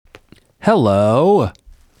Hello,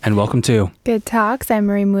 and welcome to Good Talks. I'm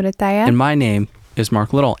Marie Murataya. And my name is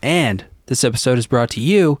Mark Little, and this episode is brought to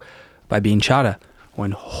you by Bean Chata.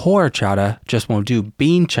 When horror chata just won't do,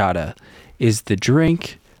 Bean Chata is the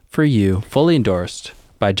drink for you, fully endorsed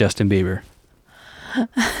by Justin Bieber.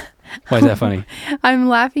 Why is that funny? I'm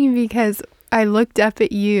laughing because I looked up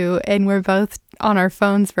at you and we're both on our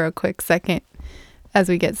phones for a quick second as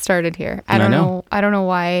we get started here. I don't know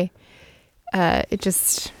why. It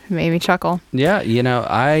just made me chuckle. Yeah,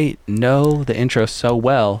 I know the intro so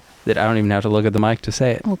well that I don't even have to look at the mic to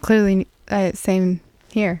say it. Well, clearly, same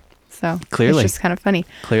here. So Clearly. it's just kind of funny.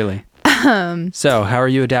 Clearly. So, how are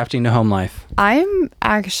you adapting to home life? I'm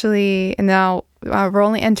actually, now we're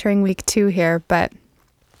only entering week 2 here, but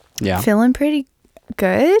Yeah. feeling pretty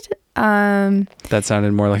good. That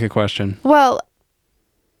sounded more like a question. Well,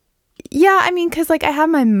 yeah, I mean, because I have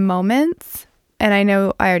my moments. And I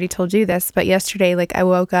know I already told you this, but yesterday, I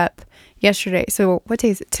woke up yesterday. So what day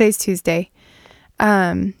is it? Today's Tuesday.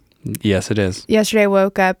 Yes, it is. Yesterday I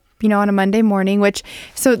woke up, on a Monday morning,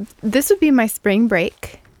 so this would be my spring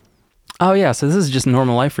break. Oh, yeah. So this is just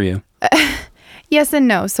normal life for you. Yes and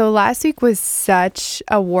no. So last week was such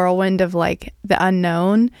a whirlwind of the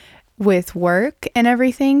unknown with work and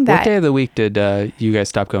everything. What day of the week did you guys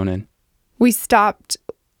stop going in? We stopped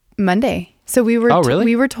Monday. So we were, really?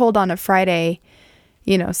 We were told on a Friday,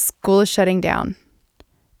 school is shutting down,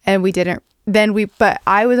 and we didn't. But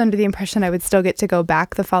I was under the impression I would still get to go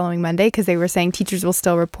back the following Monday because they were saying teachers will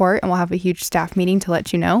still report and we'll have a huge staff meeting to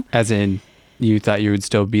let you know. As in, you thought you would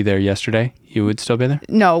still be there yesterday? You would still be there?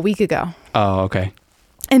 No, a week ago. Oh, okay.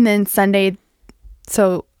 And then Sunday,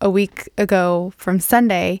 so a week ago from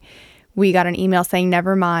Sunday, we got an email saying,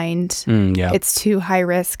 never mind. Yeah. It's too high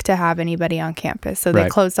risk to have anybody on campus. So they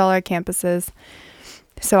Right. closed all our campuses.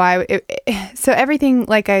 So so everything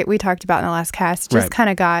we talked about in the last cast just Right. kind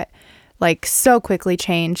of got so quickly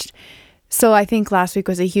changed. So I think last week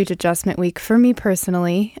was a huge adjustment week for me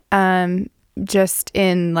personally. Just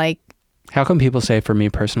in How come people say for me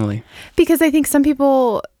personally? because I think some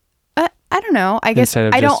people, I don't know. I guess Instead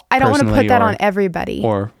of I don't just want to personally put that or- on everybody.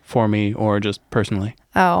 Or for me, or just personally?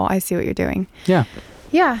 Oh, I see what you're doing. Yeah.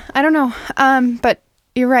 Yeah, I don't know. But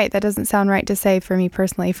you're right. That doesn't sound right to say for me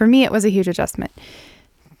personally. For me, it was a huge adjustment.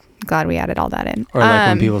 Glad we added all that in. Or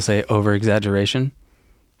when people say over-exaggeration.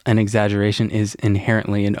 An exaggeration is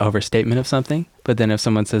inherently an overstatement of something. But then if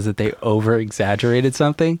someone says that they over-exaggerated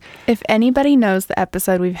something. If anybody knows the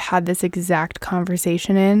episode we've had this exact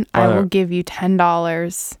conversation in, I will give you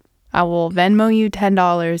 $10. I will Venmo you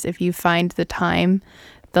 $10 if you find the time,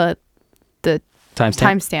 the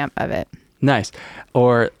timestamp of it. Nice.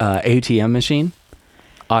 Or ATM machine.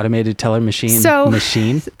 Automated teller machine.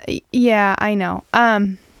 Machine. Yeah, I know.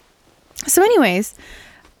 So anyways,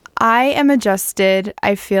 I am adjusted.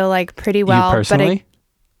 I feel pretty well. You personally?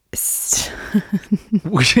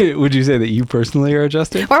 Would you say that you personally are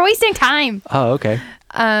adjusted? We're wasting time. Oh, okay.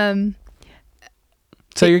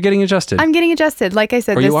 So you're getting adjusted. I'm getting adjusted. Like I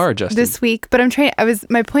said, you are adjusted this week. But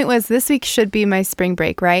my point was this week should be my spring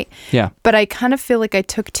break, right? Yeah. But I kind of feel like I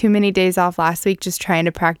took too many days off last week just trying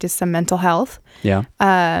to practice some mental health. Yeah.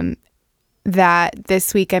 That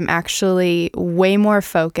this week I'm actually way more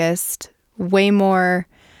focused, way more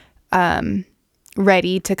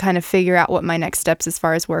ready to kind of figure out what my next steps as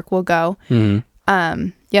far as work will go. Mm-hmm.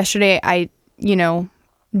 Yesterday, I,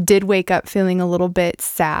 did wake up feeling a little bit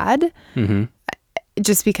sad. Mm-hmm.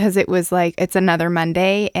 Just because it was it's another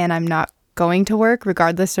Monday and I'm not going to work,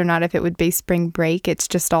 regardless or not if it would be spring break. It's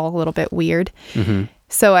just all a little bit weird. Mm-hmm.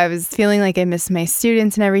 So I was feeling like I missed my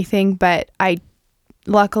students and everything, but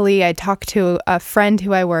luckily I talked to a friend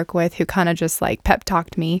who I work with who kind of just pep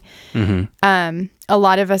talked me. Mm-hmm. A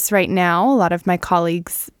lot of us right now, a lot of my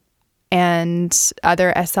colleagues and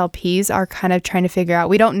other SLPs are kind of trying to figure out,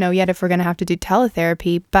 we don't know yet if we're going to have to do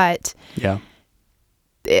teletherapy, but yeah,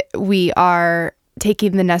 we are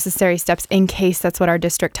taking the necessary steps in case that's what our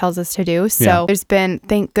district tells us to do. So There's been,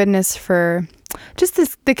 thank goodness for just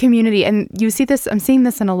the community. And you see this, I'm seeing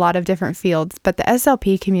this in a lot of different fields, but the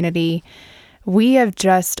SLP community, we have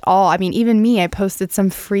just even me, I posted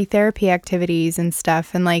some free therapy activities and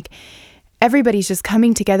stuff. And everybody's just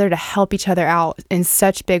coming together to help each other out in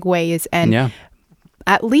such big ways. And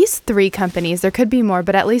at least 3 companies, there could be more,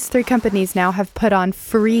 but at least 3 companies now have put on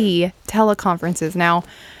free teleconferences. Now,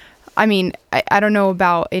 I don't know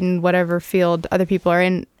about in whatever field other people are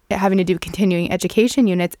in having to do continuing education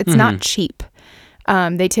units. It's not cheap.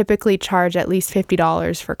 They typically charge at least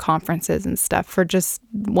 $50 for conferences and stuff for just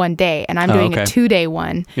one day. And I'm doing a 2-day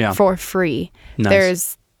one for free. Nice.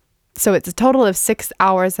 There's so it's a total of 6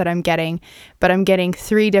 hours that I'm getting, but I'm getting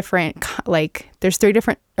 6 different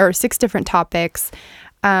topics.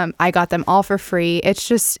 I got them all for free. It's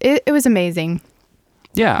just, it was amazing.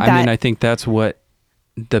 Yeah. I mean, I think that's what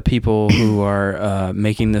the people who are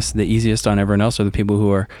making this the easiest on everyone else are the people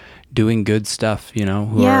who are doing good stuff, you know,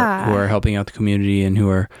 who are helping out the community and who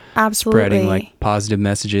are spreading like positive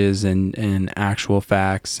messages and actual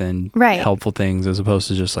facts and helpful things, as opposed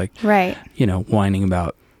to just like, you know, whining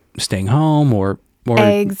about staying home or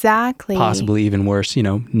exactly, possibly even worse, you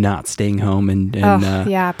know, not staying home and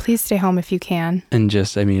yeah, please stay home if you can. And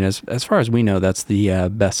just, I mean, as far as we know, that's the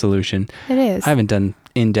best solution. It is. I haven't done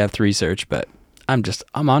in-depth research, but I'm just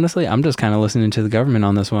kind of listening to the government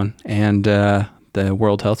on this one, and the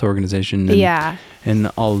World Health Organization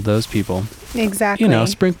and all of those people. Exactly. You know,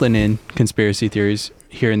 sprinkling in conspiracy theories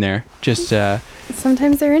here and there. Just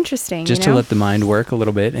sometimes they're interesting. Just to let the mind work a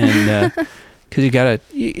little bit, and because you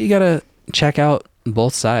gotta check out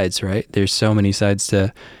both sides, right? There's so many sides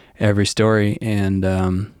to every story, and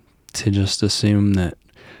to just assume that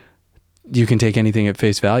you can take anything at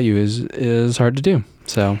face value is hard to do.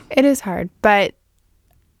 So it is hard, but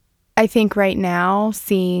I think right now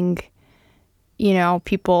seeing, you know,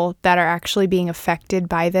 people that are actually being affected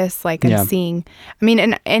by this, like I'm seeing, I mean,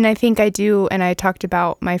 and I think I do, and I talked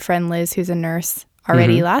about my friend Liz, who's a nurse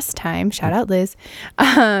already last time. Shout out Liz.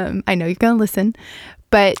 I know you're going to listen,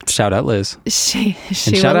 but shout out Liz. She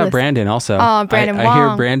and shout out Brandon also. Oh, Brandon I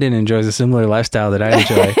hear Brandon enjoys a similar lifestyle that I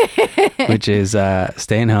enjoy, which is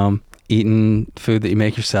staying home, eating food that you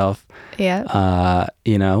make yourself. Yeah.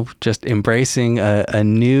 You know, just embracing a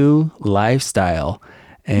new lifestyle,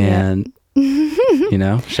 and you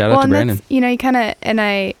know, shout out to Brandon. You know, you kind of,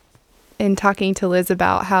 and in talking to Liz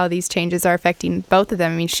about how these changes are affecting both of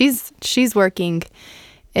them. I mean, she's working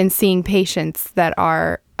and seeing patients that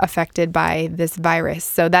are affected by this virus.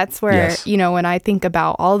 So that's where, you know, when I think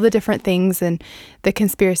about all the different things and the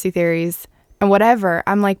conspiracy theories and whatever,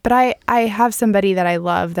 I'm like, but I have somebody that I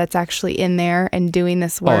love that's actually in there and doing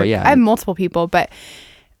this work. Oh, yeah. I have multiple people, but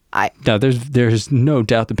no, there's no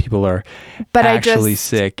doubt that people are actually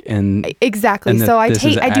sick, and exactly. And so I do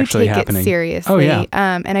take happening. it seriously. Oh, yeah.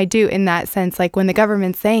 And I do in that sense, like when the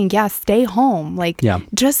government's saying, stay home, like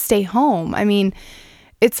just stay home. I mean,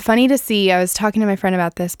 it's funny to see. I was talking to my friend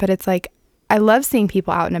about this, but it's like I love seeing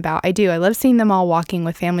people out and about. I do. I love seeing them all walking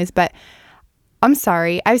with families, but I'm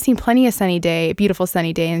sorry, I've seen plenty of beautiful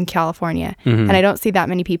sunny day in California, and I don't see that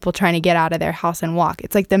many people trying to get out of their house and walk.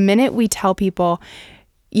 It's like the minute we tell people,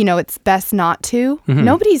 you know, it's best not to,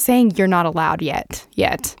 nobody's saying you're not allowed yet.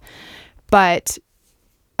 But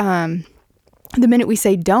the minute we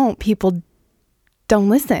say don't, people don't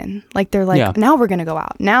listen. Like they're like, now we're going to go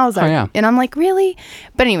out. Now's our, and I'm like, really?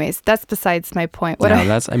 But anyways, that's besides my point.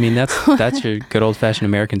 That's your good old fashioned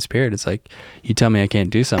American spirit. It's like, you tell me I can't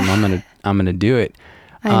do something, I'm going to do it.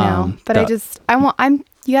 I know, but you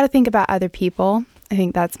got to think about other people. I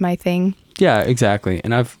think that's my thing. Yeah, exactly.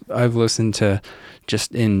 And I've listened to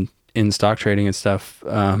just in stock trading and stuff,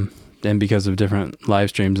 and because of different live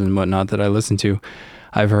streams and whatnot that I listen to,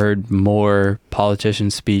 I've heard more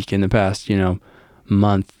politicians speak in the past, you know,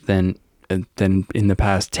 month than in the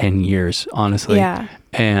past 10 years, honestly. Yeah.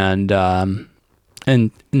 And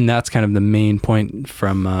that's kind of the main point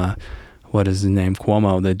from what is his name,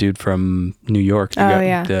 Cuomo, the dude from New York,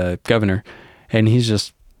 the governor. And he's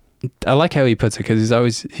just, I like how he puts it,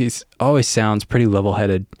 because he's always sounds pretty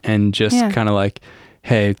level-headed and just kind of like,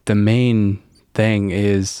 hey, the main thing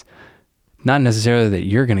is not necessarily that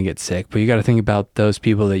you're going to get sick, but you got to think about those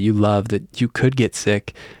people that you love that you could get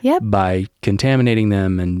sick by contaminating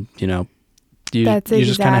them. And, you know, you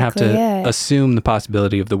just kind of have to assume the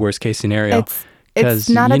possibility of the worst case scenario. It's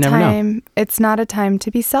not a time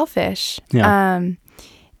to be selfish. Yeah.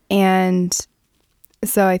 And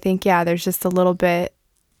so I think, there's just a little bit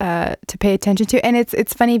to pay attention to. And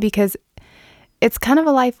it's funny because it's kind of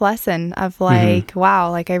a life lesson of like, wow,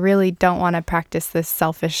 like I really don't want to practice this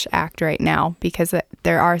selfish act right now, because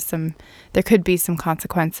there could be some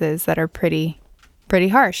consequences that are pretty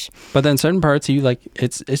harsh. But then certain parts you like,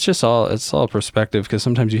 it's all perspective, because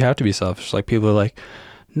sometimes you have to be selfish. Like people are like,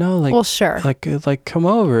 no, like, well, sure, like come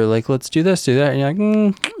over, like let's do this, do that, and you're like,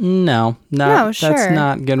 no, sure, that's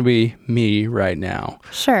not gonna be me right now.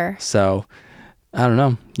 Sure. So I don't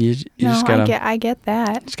know. You just gotta. I get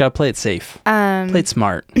that. Just gotta play it safe. Play it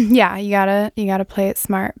smart. Yeah, you gotta play it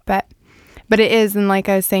smart. But it is, and like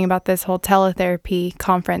I was saying about this whole teletherapy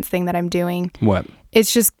conference thing that I'm doing. What?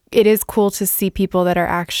 It is cool to see people that are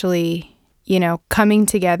actually, you know, coming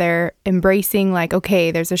together, embracing like,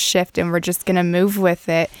 okay, there's a shift, and we're just gonna move with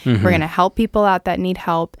it. We're gonna help people out that need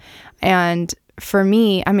help, and for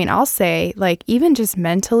me, I mean, I'll say, like, even just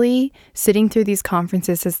mentally sitting through these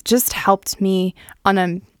conferences has just helped me on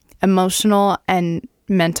an emotional and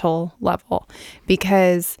mental level,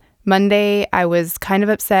 because Monday I was kind of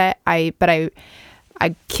upset. I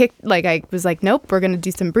kicked, like, I was like, nope, we're going to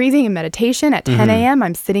do some breathing and meditation at 10 a.m.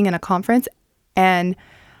 I'm sitting in a conference. And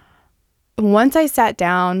once I sat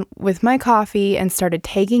down with my coffee and started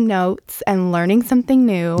taking notes and learning something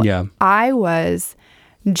new, I was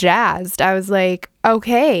jazzed. I was like,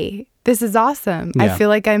 okay, this is awesome. I feel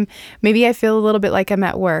like maybe I feel a little bit like I'm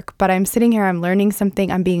at work, but I'm sitting here, I'm learning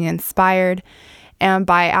something, I'm being inspired. And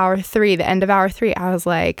by hour 3, the end of hour 3, I was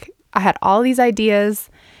like, I had all these ideas,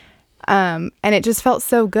 and it just felt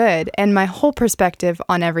so good. And my whole perspective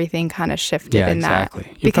on everything kind of shifted in that.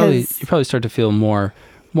 You probably start to feel more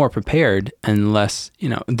prepared and less,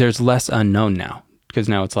 there's less unknown now, because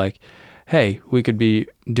now it's like, hey, we could be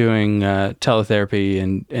doing teletherapy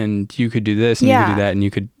and you could do this and you could do that, and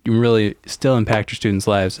you could really still impact your students'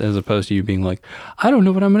 lives, as opposed to you being like, I don't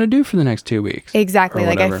know what I'm going to do for the next 2 weeks. Exactly.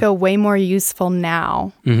 Like, I feel way more useful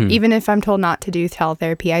now. Even if I'm told not to do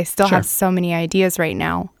teletherapy, I still have so many ideas right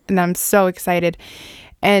now, and I'm so excited.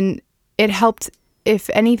 And it helped, if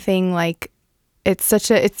anything, like,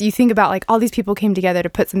 you think about, like, all these people came together to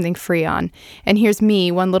put something free on. And here's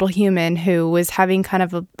me, one little human who was having kind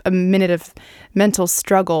of a minute of mental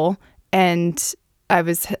struggle. And I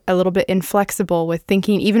was a little bit inflexible with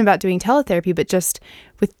thinking even about doing teletherapy, but just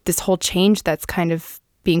with this whole change that's kind of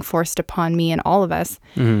being forced upon me and all of us.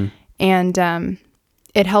 And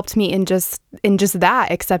it helped me in just that,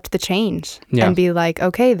 accept the change and be like,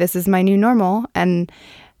 okay, this is my new normal. And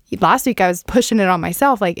last week I was pushing it on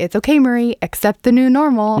myself, like, it's okay, Marie, accept the new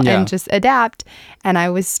normal and just adapt. And I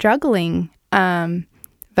was struggling,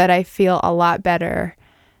 but I feel a lot better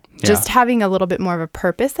just having a little bit more of a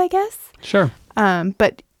purpose, I guess. Sure.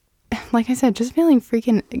 But like I said, just feeling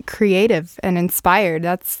freaking creative and inspired.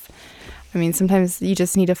 Sometimes you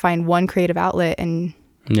just need to find one creative outlet and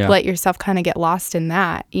let yourself kind of get lost in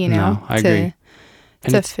that, No, I agree.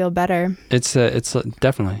 To feel better. It's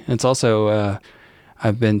definitely. It's also,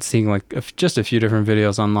 I've been seeing, like, just a few different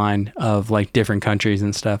videos online of, like, different countries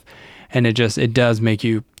and stuff. And it does make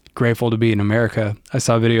you grateful to be in America. I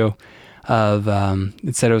saw a video of,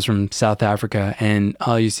 it said it was from South Africa, and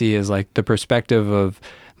all you see is, like, the perspective of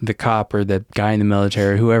the cop or the guy in the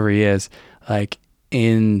military, whoever he is, like,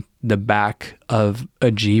 in the back of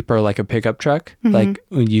a Jeep or, like, a pickup truck. Like,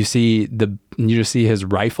 you just see his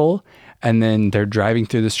rifle, and then they're driving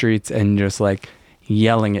through the streets and just, like,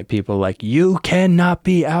 yelling at people, like, you cannot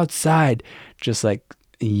be outside, just, like,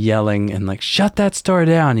 yelling and, like, shut that store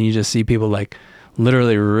down. And you just see people, like,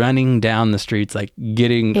 literally running down the streets, like,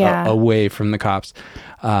 getting away from the cops,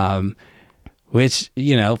 which,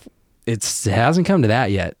 it hasn't come to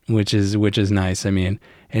that yet, which is nice. I mean,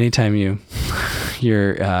 anytime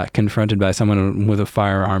you're confronted by someone with a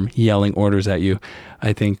firearm yelling orders at you,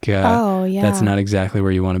 I think that's not exactly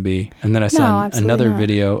where you want to be. And then I saw another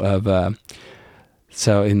video of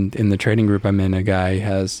so in the trading group I'm in, a guy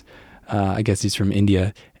has, I guess he's from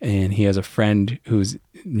India, and he has a friend who's,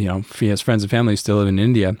 he has friends and family who still live in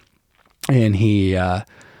India, and he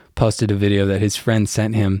posted a video that his friend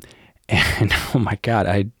sent him, and oh my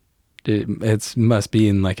God, it must be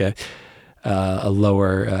in, like, a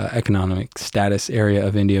lower economic status area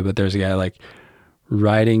of India, but there's a guy, like,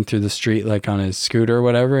 riding through the street, like, on his scooter or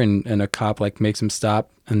whatever, and a cop, like, makes him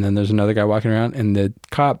stop, and then there's another guy walking around, and the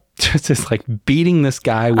cop just is, like, beating this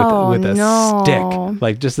guy with a stick,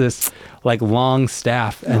 like, just this, like, long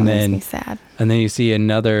staff. And then makes me sad. And then you see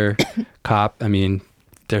another cop. I mean,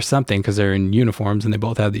 there's something, because they're in uniforms and they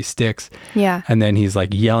both have these sticks. And then he's,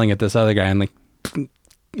 like, yelling at this other guy and,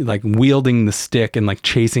 like wielding the stick and, like,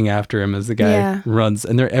 chasing after him as the guy runs,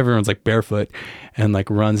 and everyone's, like, barefoot and, like,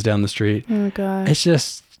 runs down the street. Oh gosh. It's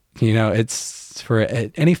just, it's for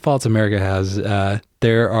any faults America has,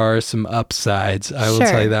 there are some upsides. I will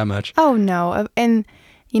tell you that much. Oh no. And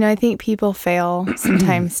I think people fail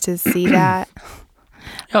sometimes to see that.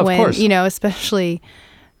 Of course. Especially,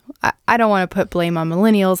 I don't want to put blame on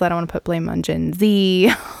millennials. I don't want to put blame on Gen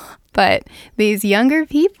Z, but these younger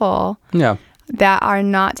people that are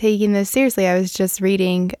not taking this seriously. I was just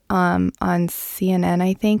reading on CNN,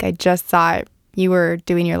 I think. I just saw it. You were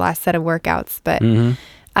doing your last set of workouts, but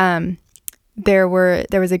there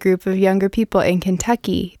was a group of younger people in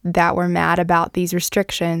Kentucky that were mad about these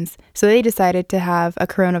restrictions. So they decided to have a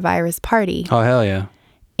coronavirus party. Oh, hell yeah.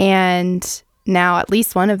 And now at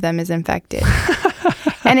least one of them is infected.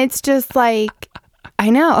 And it's just like,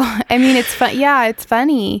 I know. I mean, it's fun. Yeah, it's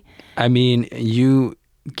funny. I mean,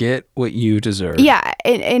 get what you deserve. Yeah,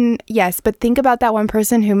 and yes, but think about that one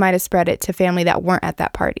person who might have spread it to family that weren't at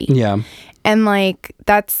that party. Yeah. And like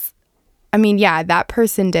I mean, yeah, that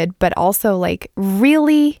person did, but also like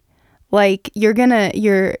really, like you're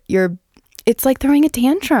it's like throwing a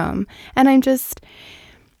tantrum, and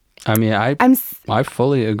I mean, I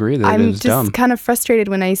fully agree that it is dumb. I'm just kind of frustrated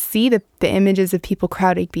when I see the images of people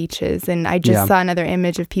crowding beaches, and I just saw another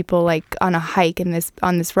image of people like on a hike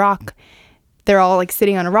on this rock. They're all like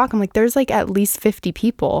sitting on a rock. I'm like, there's like at least 50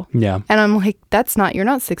 people. Yeah. And I'm like, you're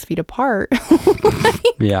not 6 feet apart.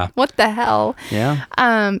 Yeah. What the hell? Yeah.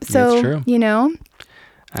 So, it's true. you know,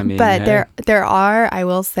 I mean, but hey. there are, I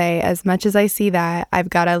will say, as much as I see that,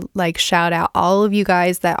 I've got to like shout out all of you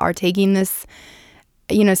guys that are taking this,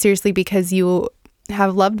 you know, seriously, because you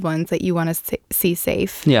have loved ones that you want to see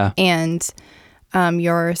safe. Yeah. And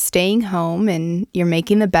you're staying home and you're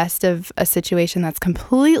making the best of a situation that's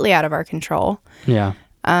completely out of our control. Yeah.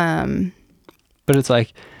 But it's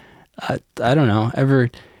like, I don't know, ever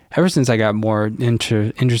since I got more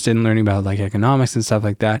interested in learning about like economics and stuff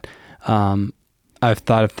like that, I've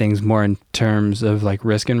thought of things more in terms of like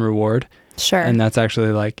risk and reward. Sure. And that's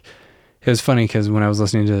actually like, it was funny because when I was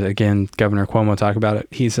listening to, again, Governor Cuomo talk about it,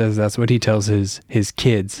 he says that's what he tells his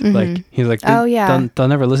kids. Mm-hmm. Like, he's like, they'll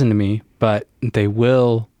never listen to me, but they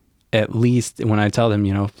will at least, when I tell them,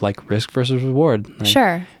 you know, like risk versus reward. Like,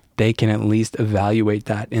 sure. They can at least evaluate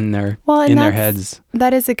that in their heads.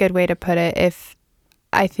 That is a good way to put it.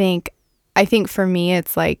 I think for me,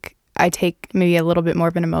 it's like I take maybe a little bit more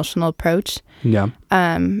of an emotional approach. Yeah.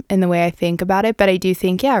 In the way I think about it. But I do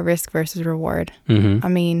think, risk versus reward. Mm-hmm. I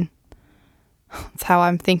mean, that's how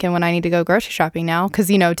I'm thinking when I need to go grocery shopping now. Because,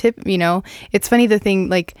 it's funny the thing,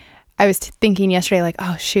 like, I was thinking yesterday, like,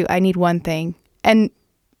 oh, shoot, I need one thing. And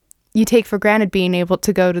you take for granted being able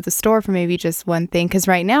to go to the store for maybe just one thing. Because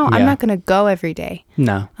right now, I'm not going to go every day.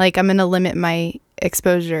 No. Like, I'm going to limit my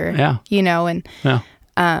exposure. Yeah.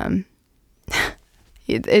 And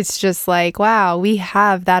it's just like, wow, we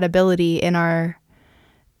have that ability in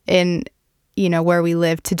where we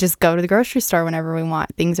live to just go to the grocery store whenever we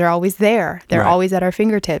want. Things are always there. They're always at our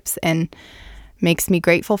fingertips, and makes me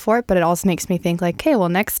grateful for it. But it also makes me think like, okay, well,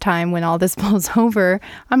 next time when all this blows over,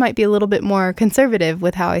 I might be a little bit more conservative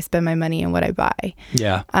with how I spend my money and what I buy.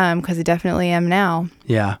 Yeah. Because I definitely am now.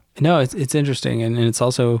 Yeah. No, it's interesting. And it's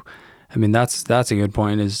also, I mean, that's a good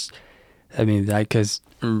point because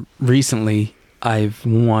recently I've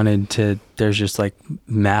wanted to, there's just like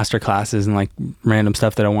master classes and like random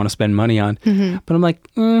stuff that I want to spend money on. Mm-hmm. But I'm like,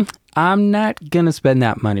 I'm not going to spend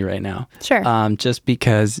that money right now. Sure. Just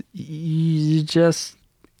because you just,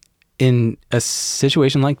 in a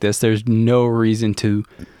situation like this, there's no reason to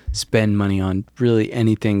spend money on really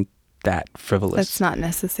anything that frivolous. That's not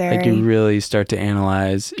necessary. Like you really start to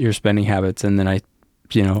analyze your spending habits, and then and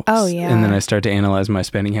then I start to analyze my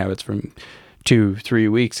spending habits from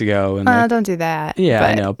 2-3 weeks ago. And don't do that. Yeah,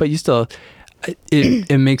 I know. But you still,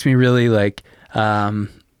 it makes me really like,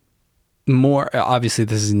 more, obviously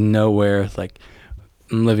this is nowhere, like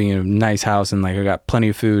I'm living in a nice house and like I got plenty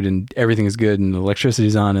of food and everything is good and the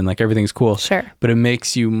electricity's on and like everything's cool. Sure. But it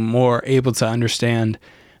makes you more able to understand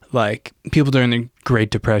like people during the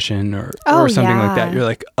Great Depression or something like that. You're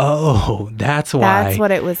like, oh, that's why. That's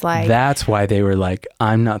what it was like. That's why they were like,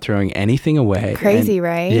 I'm not throwing anything away. Crazy,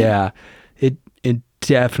 right? Yeah. It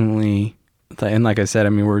definitely, and like I said, I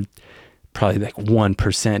mean, we're probably like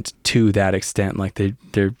 1% to that extent. Like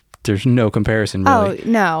there's no comparison really. Oh,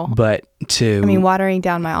 no. But watering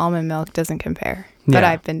down my almond milk doesn't compare. But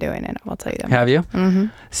I've been doing it, I'll tell you that. Have you? Mm-hmm.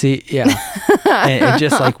 See, yeah. and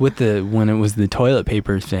just like when it was the toilet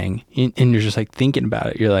paper thing, and you're just like thinking about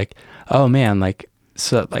it, you're like, oh man, like,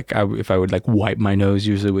 so like if I would like wipe my nose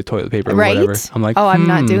usually with toilet paper or whatever, I'm like, I'm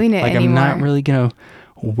not doing it like anymore. I'm not really going to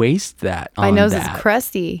waste that on my nose that. is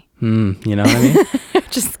crusty. You know what I mean?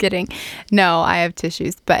 Just kidding. No, I have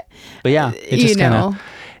tissues, but yeah, it just kind of,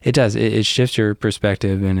 it does. It shifts your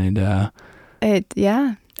perspective, and and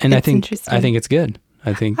I think it's good.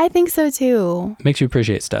 I think so too. It makes you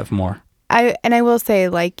appreciate stuff more. I will say,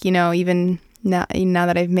 like, even now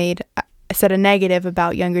that I've said a negative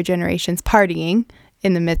about younger generations partying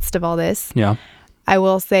in the midst of all this. Yeah. I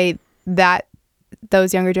will say that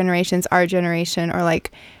those younger generations, our generation, or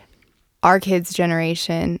like our kids'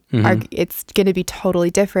 generation, it's going to be totally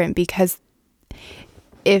different, because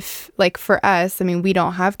if, like, for us, I mean, we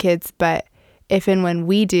don't have kids, but if and when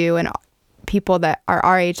we do, and people that are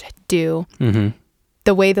our age do,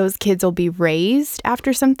 the way those kids will be raised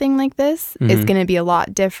after something like this is going to be a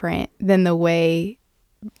lot different than the way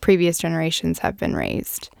previous generations have been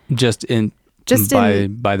raised. By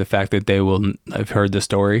the fact that they will have heard the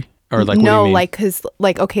story. Or like, what do you no, mean? like, because,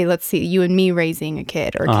 like, okay, let's see, you and me raising a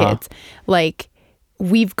kid or kids, like,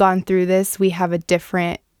 we've gone through this. We have a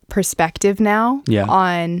different perspective now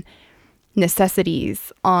on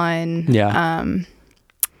necessities, on,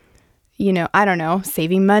 you know, I don't know,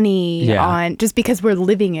 saving money, on just because we're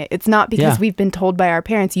living it. It's not because we've been told by our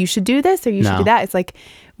parents, you should do this or you should do that. It's like,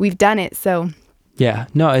 we've done it. So yeah,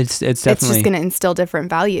 no, it's definitely, it's just going to instill different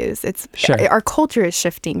values. It's our culture is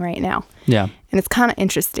shifting right now. Yeah. And it's kind of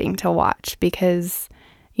interesting to watch because,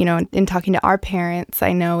 you know, in talking to our parents,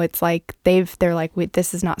 I know it's like they're like,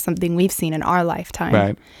 this is not something we've seen in our lifetime.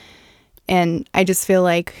 Right. And I just feel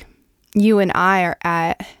like you and I are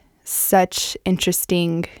at such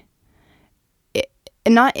interesting,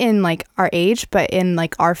 not in like our age, but in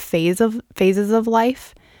like our phases of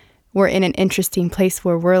life. We're in an interesting place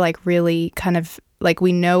where we're like really kind of like,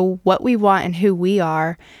 we know what we want and who we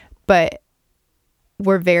are, but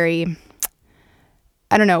we're very,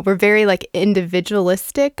 I don't know, we're very like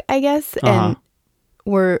individualistic, I guess. And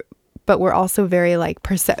we're also very like,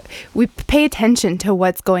 we pay attention to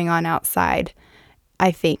what's going on outside,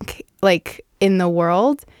 I think, like in the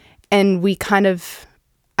world. And we kind of,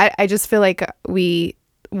 I just feel like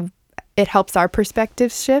it helps our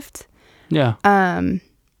perspective shift. Yeah.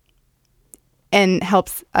 And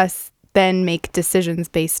helps us then make decisions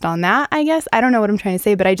based on that, I guess. I don't know what I'm trying to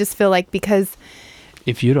say, but I just feel like because...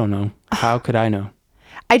 If you don't know, how could I know?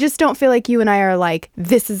 I just don't feel like you and I are like,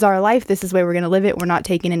 this is our life, this is where we're going to live it. We're not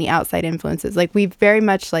taking any outside influences. Like, we very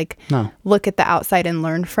much like look at the outside and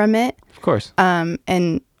learn from it. Of course.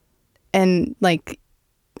 And like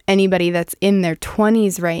anybody that's in their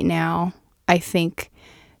 20s right now, I think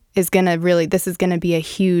is going to really, this is going to be a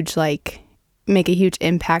huge, like, make a huge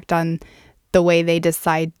impact on the way they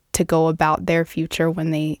decide to go about their future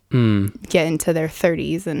when they get into their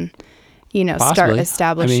 30s and, you know, start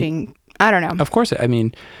establishing, I don't know. Of course. I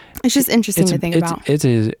mean, it's just interesting to think about. It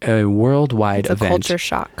is a worldwide event. It's a culture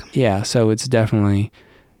shock. Yeah. So it's definitely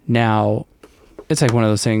now, it's like one of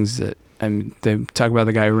those things that, I mean, they talk about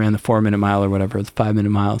the guy who ran the 4-minute mile or whatever, the 5-minute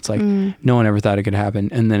mile. It's like no one ever thought it could happen.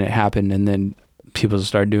 And then it happened. And then people just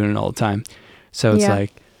started doing it all the time. So it's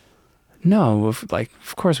like, no,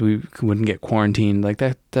 of course we wouldn't get quarantined like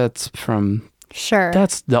that. That's from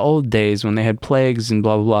that's the old days when they had plagues and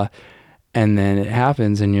blah blah blah, and then it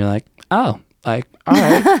happens and you're like, oh, like all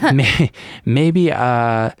right, maybe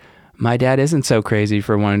my dad isn't so crazy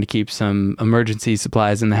for wanting to keep some emergency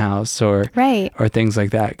supplies in the house or things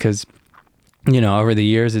like that, because you know over the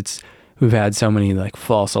years we've had so many like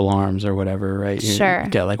false alarms or whatever, right? You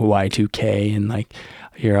get like Y2K and like.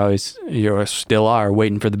 You still are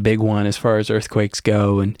waiting for the big one as far as earthquakes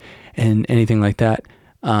go and anything like that.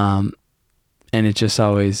 And it just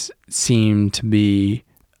always seemed to be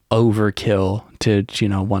overkill to, you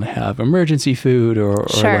know, want to have emergency food or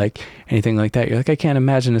like anything like that. You're like, I can't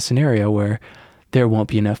imagine a scenario where there won't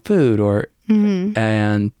be enough food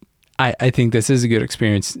and I think this is a good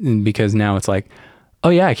experience because now it's like, oh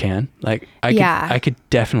yeah, I can. Like I could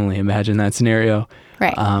definitely imagine that scenario.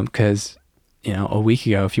 Right. 'Cause you know, a week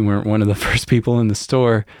ago, if you weren't one of the first people in the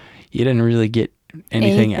store, you didn't really get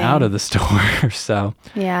anything out of the store. So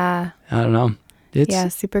I don't know.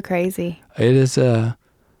 It's super crazy. It's an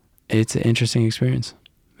interesting experience.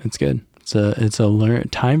 It's good. It's a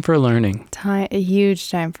time for learning. A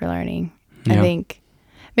huge time for learning. I think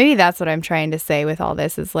maybe that's what I'm trying to say with all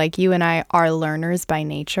this is like you and I are learners by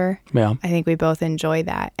nature. Yeah. I think we both enjoy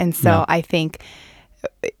that. And so I think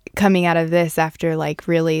coming out of this after like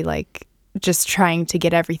really like just trying to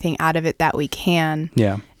get everything out of it that we can.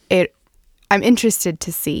 Yeah. I'm interested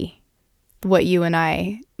to see what you and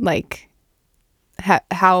I like,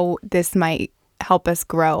 how this might help us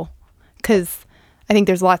grow. 'Cause I think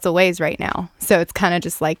there's lots of ways right now. So it's kind of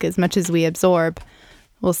just like as much as we absorb,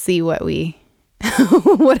 we'll see what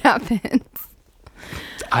what happens.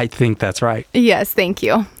 I think that's right. Yes, thank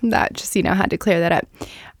you. That just, you know, had to clear that up.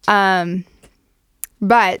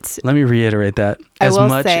 But let me reiterate that. As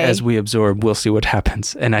much as we absorb, we'll see what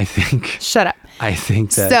happens. And I think... Shut up. I think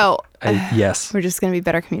that... So, yes. We're just going to be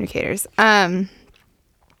better communicators. But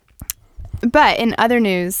in other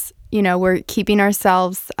news, you know, we're keeping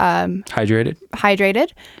ourselves...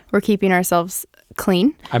 hydrated. We're keeping ourselves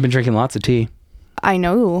clean. I've been drinking lots of tea. I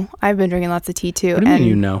know. I've been drinking lots of tea, too. What do you mean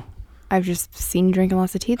you know? I've just seen you drinking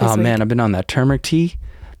lots of tea this week. Oh, man. I've been on that turmeric tea.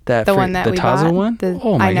 The one that we Tazo bought? one?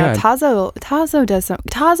 Oh my God. Tazo does some...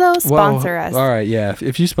 Tazo sponsor us. All right, yeah.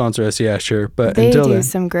 If you sponsor us, yeah, sure. But they until do then,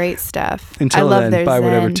 some great stuff. Until I love then, buy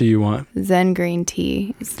whatever tea you want. Zen green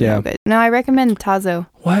tea. It's so good. No, I recommend Tazo.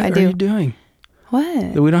 What are you doing?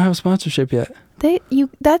 What? We don't have a sponsorship yet.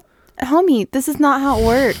 Homie, this is not how it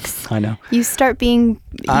works. I know. You start being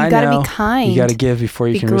you got to be kind. You got to give before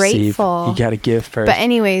you Be can grateful. receive. You got to give first. But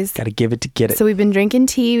anyways, got to give it to get it. so we've been drinking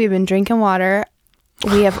tea. We've been drinking water.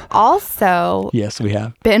 We have also Yes, we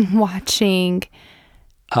have. been watching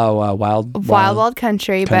Wild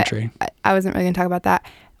Country. But I wasn't really going to talk about that.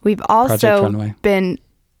 We've also been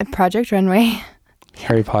Project Runway.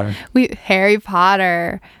 Harry Potter. Harry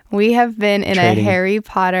Potter. We have been in a Harry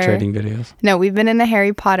Potter trading videos. No, we've been in a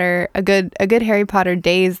Harry Potter a good Harry Potter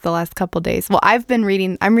days the last couple days. Well, I'm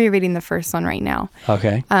rereading the first one right now.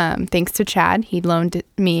 Okay. Thanks to Chad. He loaned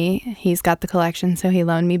me. He's got the collection, so he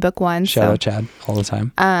loaned me book one. Shout out Chad all the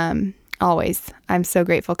time. Always. I'm so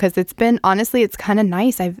grateful because it's kind of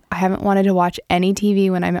nice. I haven't wanted to watch any TV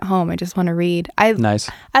when I'm at home. I just want to read. Nice.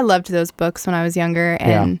 I loved those books when I was younger,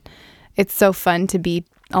 and it's so fun to be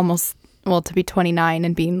to be 29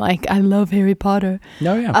 and being like, I love Harry Potter.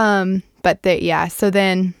 Oh, yeah. So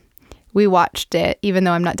then we watched it, even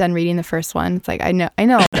though I'm not done reading the first one. It's like, I know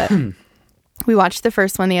that we watched the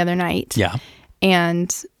first one the other night. Yeah. And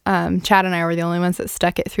Chad and I were the only ones that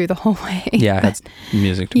stuck it through the whole way. Yeah, it has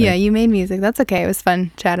music to Yeah, you made music. That's okay. It was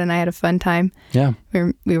fun. Chad and I had a fun time. Yeah.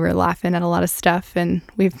 We were laughing at a lot of stuff, and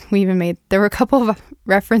we even there were a couple of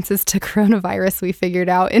references to coronavirus we figured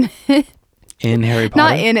out in Harry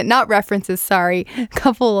Potter? Not references, sorry. A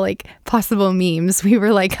couple like possible memes. We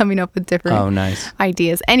were like coming up with different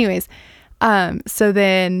ideas. Anyways, so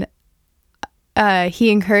then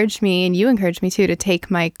he encouraged me, and you encouraged me too, to take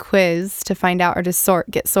my quiz to find out or to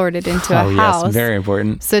get sorted into a house. Yes, very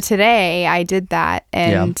important. So today I did that,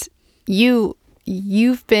 and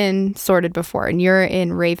you've been sorted before, and you're in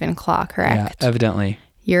Ravenclaw, correct? Yeah, evidently.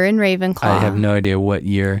 You're in Ravenclaw. I have no idea what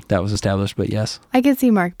year that was established, but yes. I could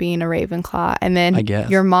see Mark being a Ravenclaw. And then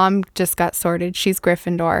your mom just got sorted. She's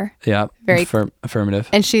Gryffindor. Yeah. Very affirmative.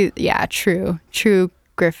 And true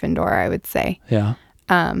Gryffindor, I would say. Yeah.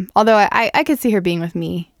 Although I could see her being with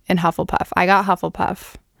me in Hufflepuff. I got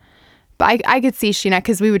Hufflepuff. But I could see Sheena,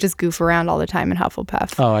 because we would just goof around all the time in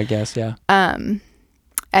Hufflepuff. Oh, I guess, yeah. And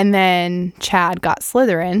then Chad got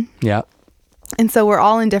Slytherin. Yeah. And so we're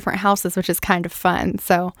all in different houses, which is kind of fun.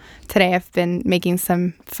 So today I've been making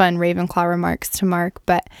some fun Ravenclaw remarks to Mark.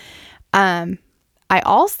 But I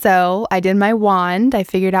did my wand. I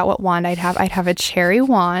figured out what wand I'd have. I'd have a cherry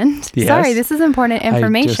wand. Yes. Sorry, this is important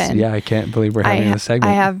information. I can't believe we're having this segment.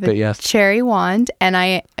 I have a cherry wand, and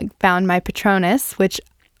I found my Patronus, which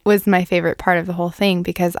was my favorite part of the whole thing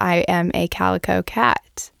because I am a calico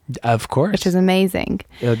cat. Of course. Which is amazing.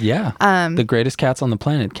 Yeah. The greatest cats on the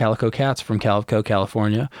planet, calico cats from Calico,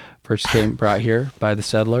 California, first brought here by the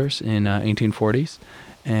settlers in 1840s,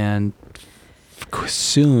 and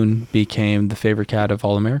soon became the favorite cat of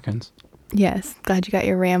all Americans. Yes. Glad you got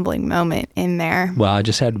your rambling moment in there. Well, I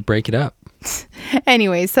just had to break it up.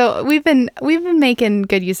 Anyway, so we've been making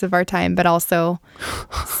good use of our time, but also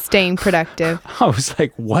staying productive. I was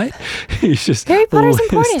like, what? Harry Potter's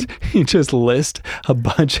important. You just list a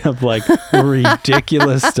bunch of like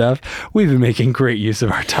ridiculous stuff. We've been making great use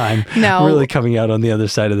of our time. No. Really coming out on the other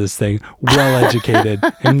side of this thing. Well-educated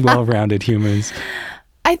and well-rounded humans.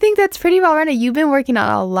 I think that's pretty well-rounded. You've been working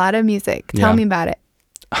on a lot of music. Tell me about it.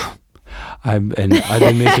 I've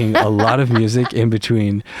been making a lot of music in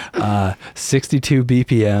between 62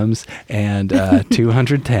 BPMs and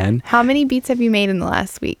 210. How many beats have you made in the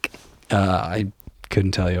last week? I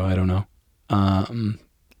couldn't tell you. I don't know.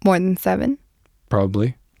 More than 7?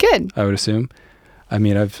 Probably. Good. I would assume. I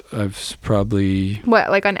mean, I've probably... What,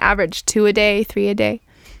 like on average, 2 a day, 3 a day?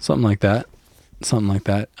 Something like that.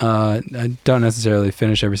 I don't necessarily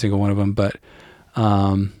finish every single one of them, but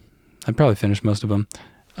I probably finish most of them.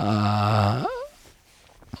 A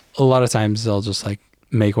lot of times I'll just like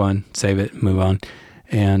make one, save it, move on.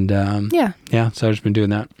 And so I've just been doing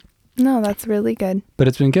that. No, that's really good. But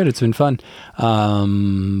it's been good. It's been fun.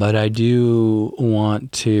 But I do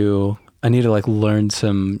I need to like learn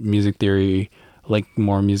some music theory, like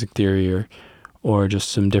more music theory or just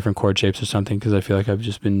some different chord shapes or something, because I feel like I've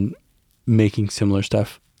just been making similar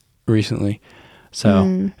stuff recently.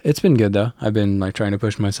 So it's been good though. I've been like trying to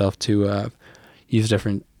push myself to use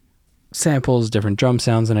different samples, different drum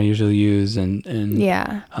sounds than I usually use, and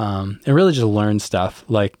really just learn stuff.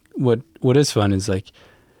 Like what is fun is like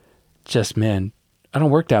just, man, I don't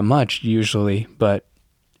work that much usually, but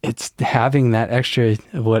it's having that extra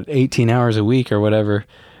 18 hours a week or whatever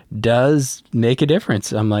does make a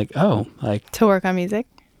difference. I'm like, oh, like to work on music.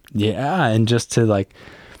 Yeah, and just to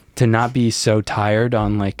not be so tired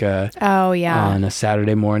on like on a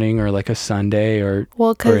Saturday morning or like a Sunday or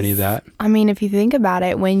any of that. I mean, if you think about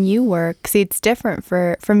it, when you work, see, it's different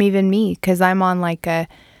from even me, because I'm on like a,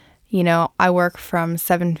 you know, I work from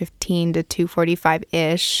 7:15 to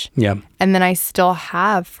 2:45-ish. Yeah. And then I still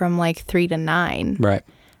have from like 3 to 9. Right.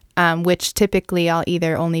 Which typically I'll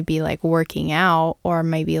either only be like working out or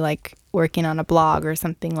maybe like working on a blog or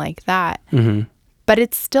something like that. Mm-hmm. But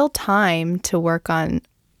it's still time to work on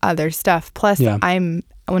other stuff. Plus, Yeah.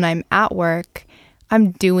 when I'm at work,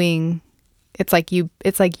 I'm doing. It's like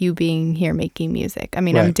you being here making music. I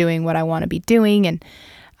mean, I'm Right. doing what I want to be doing, and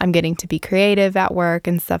I'm getting to be creative at work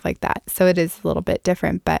and stuff like that. So it is a little bit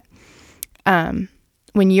different. But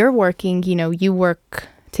when you're working, you know, you work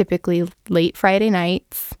typically late Friday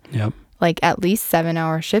nights, Yep. like at least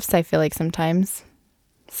 7-hour shifts. I feel like sometimes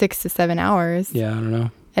 6 to 7 hours. Yeah, I don't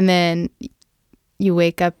know. And then you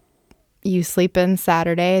wake up, you sleep in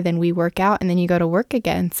Saturday, then we work out, and then you go to work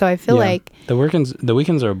again. So I feel Yeah. like the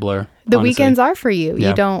weekends are a blur. the honestly. weekends are for you. Yeah.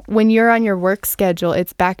 You don't, when you're on your work schedule,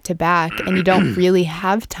 it's back to back, and you don't really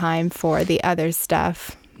have time for the other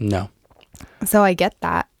stuff. No. So I get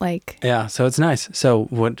that. Like, Yeah, so it's nice. So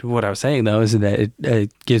what I was saying though is that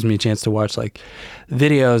it gives me a chance to watch like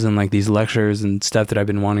videos and like these lectures and stuff that I've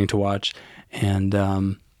been wanting to watch, and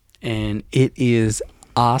it is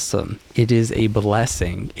awesome. It is a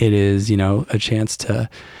blessing. It is, you know, a chance to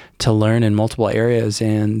learn in multiple areas,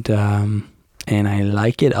 and I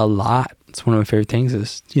like it a lot. It's one of my favorite things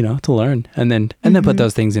is, you know, to learn and then put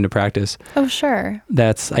those things into practice. oh, sure.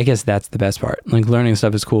 I guess that's the best part. Like learning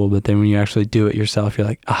stuff is cool, but then when you actually do it yourself, you're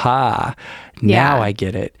like, aha, now Yeah. I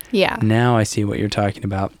get it. Yeah. Now I see what you're talking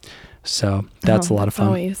about. So that's a lot of fun.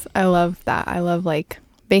 Always. I love that. I love like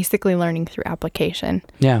basically learning through application.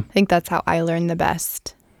 Yeah. I think that's how I learn the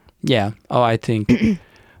best. Yeah. Oh, I think,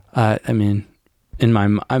 I mean,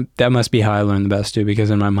 that must be how I learn the best too, because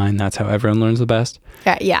in my mind, that's how everyone learns the best.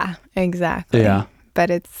 Yeah, exactly. Yeah. But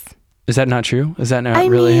Is that not true? Is that not I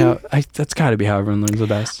really mean- that's gotta be how everyone learns the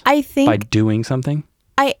best. I think By doing something?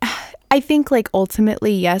 I think like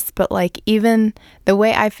ultimately yes, but like even the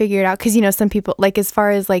way I figured out, because you know some people like as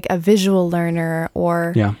far as like a visual learner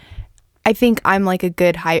or Yeah. I think I'm like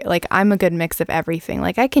I'm a good mix of everything.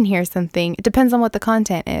 Like I can hear something. It depends on what the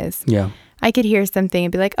content is. Yeah. I could hear something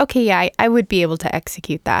and be like, okay, yeah, I would be able to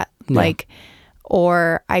execute that. Yeah. Like,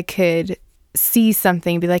 or I could see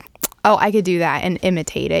something and be like, oh, I could do that and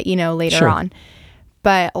imitate it, you know, later Sure. on.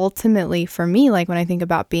 But ultimately for me, like when I think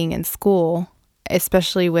about being in school,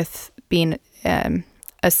 especially with being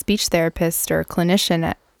a speech therapist or clinician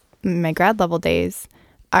at my grad school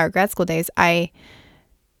days, I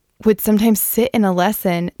would sometimes sit in a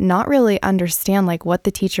lesson, not really understand like what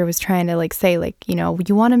the teacher was trying to like say, like, you know,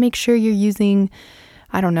 you want to make sure you're using,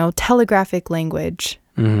 I don't know, telegraphic language.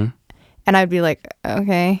 Mm-hmm. And I'd be like,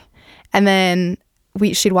 okay. And then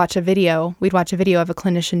we'd watch a video of a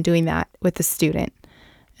clinician doing that with a student.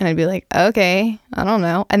 And I'd be like, okay, I don't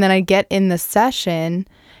know. And then I'd get in the session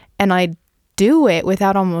and I'd do it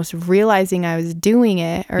without almost realizing I was doing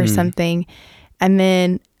it or something. And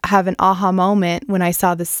then have an aha moment when I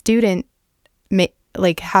saw the student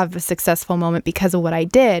have a successful moment because of what I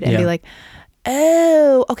did and be like,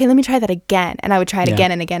 oh, okay, let me try that again. And I would try it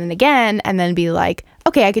again and again and again and then be like,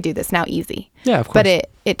 okay, I could do this now easy. Yeah, of course. But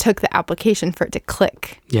it took the application for it to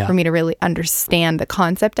click for me to really understand the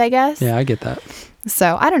concept, I guess. Yeah, I get that.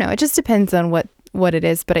 So I don't know. It just depends on what it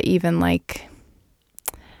is. But even like,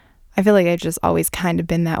 I feel like I've just always kind of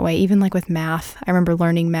been that way. Even like with math, I remember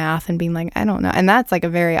learning math and being like, I don't know. And that's like a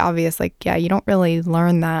very obvious, like, yeah, you don't really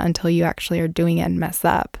learn that until you actually are doing it and mess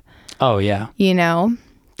up, Oh, yeah, you know?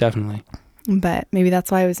 definitely. But maybe that's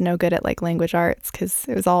why I was no good at like language arts because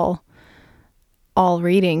it was all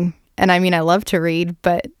reading. And I mean, I love to read,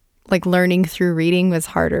 but like learning through reading was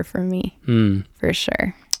harder for me, for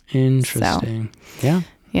sure. Interesting. Yeah.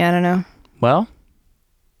 Yeah, I don't know. Well,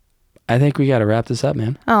 I think we got to wrap this up,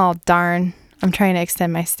 man. Oh, darn. I'm trying to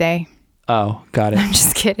extend my stay. Oh, got it. I'm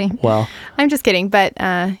just kidding. Well, I'm just kidding. But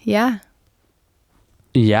yeah.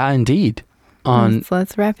 yeah, indeed. On So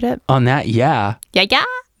let's wrap it up. on that, yeah, Yeah.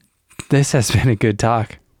 this has been a good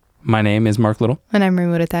talk. My name is Mark Little. And I'm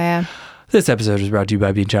Remuda Taya. This episode is brought to you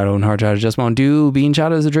by Bean Chata and Hard Chata Just Won't Do. Bean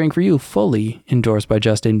Chata is a drink for you, fully endorsed by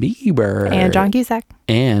Justin Bieber. And John Cusack.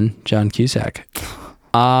 And John Cusack.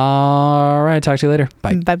 All right, talk to you later.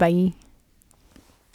 Bye. Bye-bye.